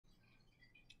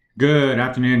Good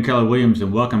afternoon, Keller Williams,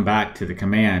 and welcome back to the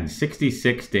Command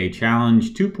 66-Day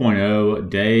Challenge 2.0,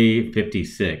 Day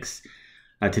 56.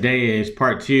 Today is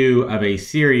part 2 of a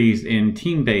series in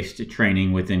team-based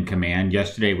training within Command.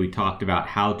 Yesterday we talked about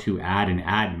how to add an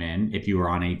admin if you are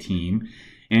on a team.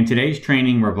 And today's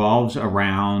training revolves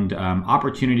around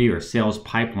opportunity or sales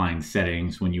pipeline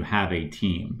settings when you have a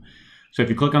team. So if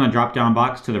you click on the drop-down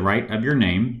box to the right of your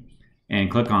name and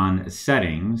click on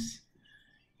Settings,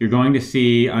 you're going to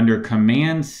see under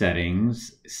Command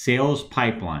Settings, Sales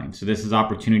Pipeline. So this is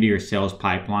opportunity or sales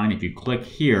pipeline. If you click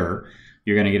here,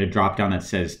 you're going to get a drop down that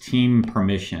says Team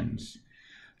Permissions.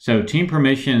 So Team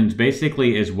Permissions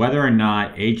basically is whether or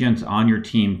not agents on your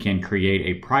team can create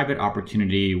a private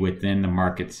opportunity within the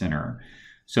Market Center.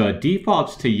 So it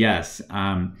defaults to yes.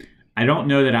 I don't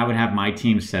know that I would have my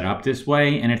team set up this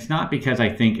way, and it's not because I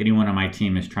think anyone on my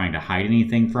team is trying to hide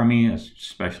anything from me,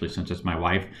 especially since it's my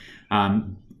wife.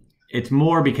 It's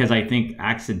more because I think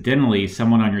accidentally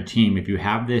someone on your team, if you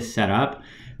have this set up,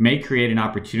 may create an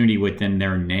opportunity within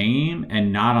their name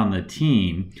and not on the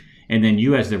team. And then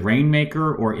you as the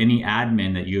Rainmaker or any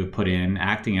admin that you have put in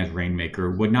acting as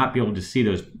Rainmaker would not be able to see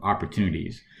those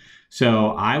opportunities.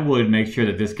 So I would make sure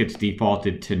that this gets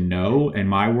defaulted to no. In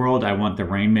my world, I want the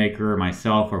Rainmaker,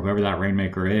 myself, or whoever that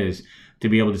Rainmaker is, to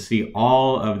be able to see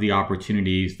all of the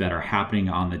opportunities that are happening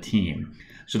on the team.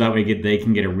 So that way they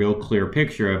can get a real clear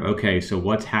picture of, okay, so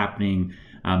what's happening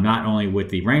not only with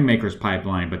the Rainmakers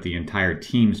pipeline, but the entire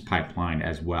team's pipeline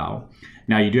as well.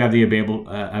 Now you do have the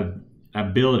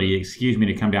ability,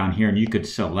 to come down here and you could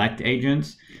select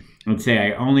agents and say,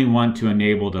 I only want to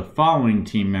enable the following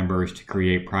team members to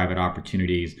create private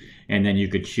opportunities, and then you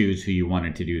could choose who you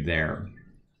wanted to do there.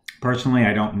 Personally,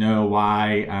 I don't know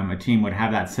why a team would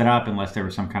have that set up unless there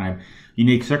was some kind of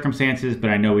unique circumstances,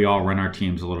 but I know we all run our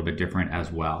teams a little bit different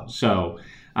as well. So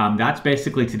that's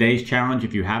basically today's challenge.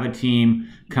 If you have a team,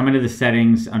 come into the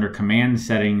settings under Command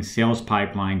Settings, Sales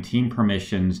Pipeline, Team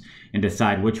Permissions, and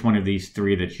decide which one of these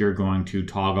three that you're going to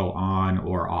toggle on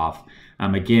or off.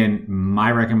 Again,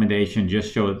 my recommendation,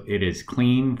 just so it is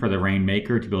clean for the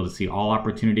Rainmaker to be able to see all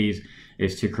opportunities,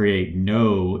 is to create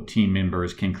no team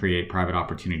members can create private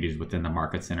opportunities within the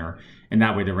Market Center. And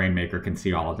that way the Rainmaker can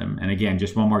see all of them. And again,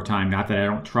 just one more time, not that I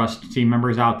don't trust team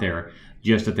members out there,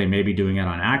 just that they may be doing it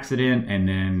on accident. And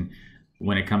then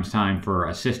when it comes time for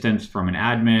assistance from an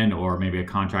admin or maybe a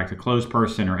contract to close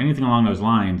person or anything along those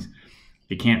lines,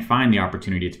 if you can't find the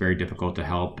opportunity, it's very difficult to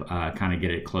help kind of get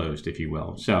it closed, if you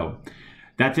will. So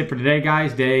that's it for today,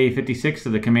 guys. Day 56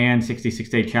 of the Command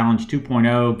 66-Day Challenge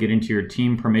 2.0. Get into your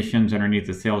team permissions underneath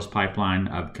the sales pipeline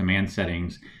of Command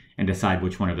Settings and decide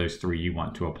which one of those three you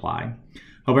want to apply.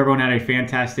 Hope everyone had a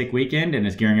fantastic weekend and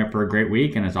is gearing up for a great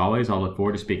week. And as always, I'll look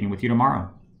forward to speaking with you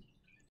tomorrow.